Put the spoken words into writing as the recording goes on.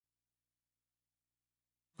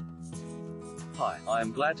Hi, I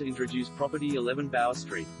am glad to introduce property 11 Bower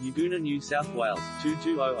Street, Yagoona, New South Wales,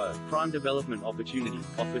 2200. Prime development opportunity,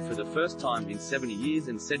 offered for the first time in 70 years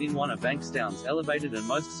and set in one of Bankstown's elevated and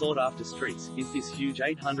most sought-after streets, is this huge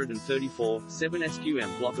 834, 7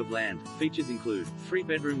 SQM block of land. Features include 3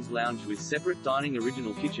 bedrooms, lounge with separate dining,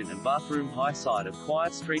 original kitchen and bathroom, high side of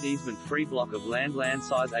quiet street, easement-free block of land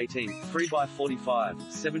size 18, 3 by 45,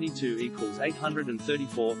 72 equals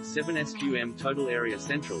 834, 7 SQM, total area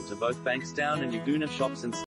central to both Bankstown and Yagoona shops and